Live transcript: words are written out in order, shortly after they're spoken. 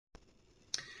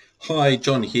Hi,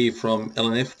 John here from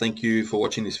LNF. Thank you for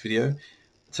watching this video.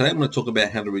 Today I'm going to talk about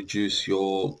how to reduce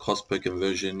your cost per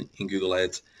conversion in Google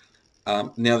Ads. Now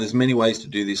there's many ways to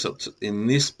do this. In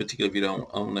this particular video,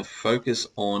 I'm going to focus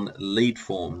on lead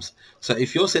forms. So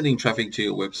if you're sending traffic to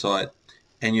your website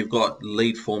and you've got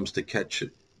lead forms to catch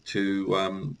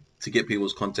to get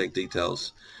people's contact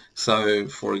details. So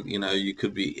for you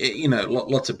could be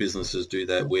lots of businesses do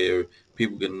that where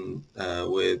people can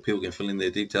fill in their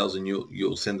details and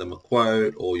you'll send them a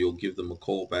quote or you'll give them a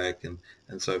call back and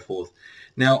so forth.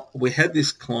 Now we had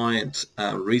this client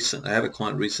I had a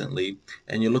client recently,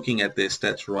 and you're looking at their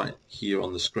stats right here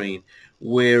on the screen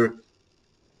where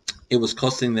it was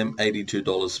costing them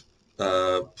 $82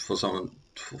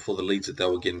 for the leads that they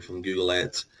were getting from Google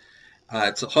Ads.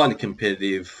 It's a highly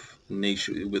competitive niche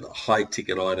with a high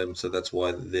ticket item, so that's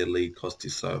why their lead cost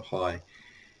is so high.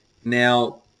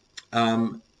 Now,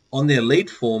 on their lead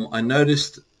form, I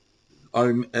noticed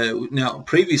now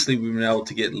previously we've been able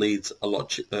to get leads a lot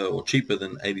cheaper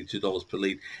than $82 per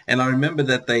lead, and I remember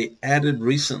that they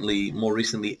more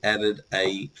recently added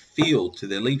a field to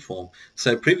their lead form.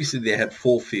 So previously they had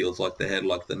 4 fields, like they had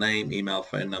like the name, email,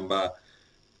 phone number,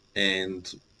 and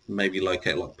maybe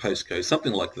locate, like postcode,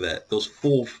 something like that. Those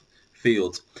 4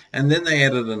 fields, and then they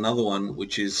added another one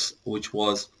which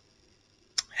was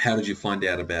how did you find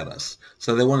out about us?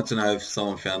 So they wanted to know if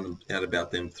someone found out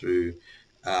about them through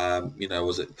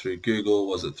was it through Google,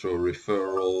 was it through a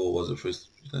referral, was it through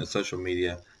social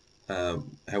media,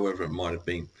 however it might have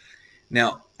been.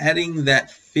 Now adding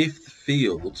that 5th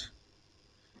field,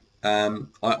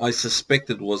 I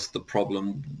suspected was the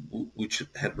problem which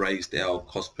had raised our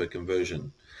cost per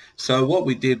conversion. So what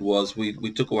we did was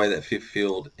we took away that 5th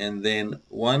field, and then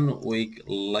 1 week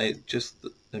later, just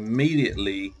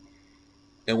immediately,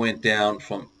 it went down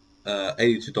from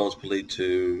 $82 per lead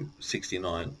to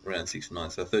around 69,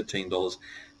 so $13.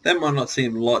 That might not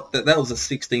seem a lot. That was a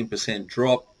 16%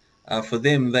 drop. For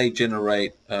them, they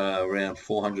generate around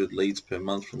 400 leads per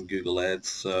month from Google Ads.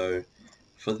 So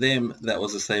for them, that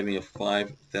was a saving of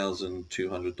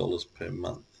 $5,200 per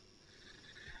month.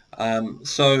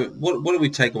 So what do we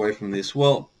take away from this?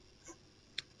 Well,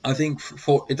 I think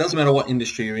it doesn't matter what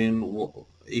industry you're in.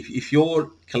 If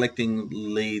you're collecting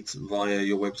leads via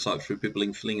your website through people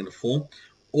filling in a form,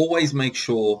 always make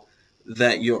sure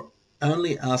that you're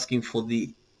only asking for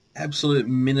the absolute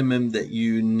minimum that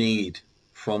you need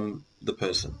from the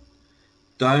person.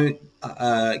 Don't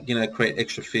create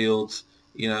extra fields,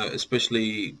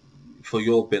 especially for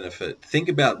your benefit. Think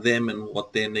about them and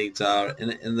what their needs are,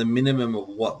 and the minimum of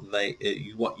what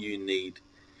you need.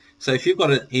 So if you've got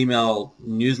an email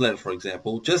newsletter, for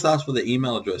example, just ask for the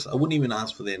email address. I wouldn't even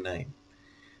ask for their name.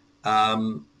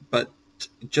 But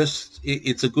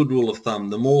it's a good rule of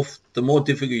thumb. The more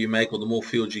difficult you make, or the more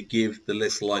fields you give, the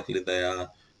less likely they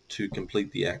are to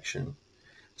complete the action.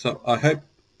 So I hope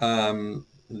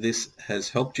this has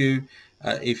helped you.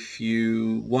 If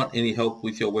you want any help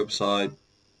with your website,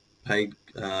 paid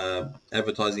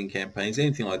advertising campaigns,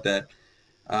 anything like that,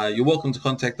 you're welcome to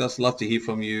contact us. Love to hear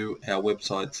from you. Our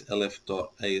website's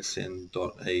lf.asn.au.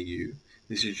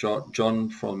 This is John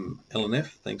from LNF.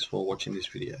 Thanks for watching this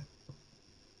video.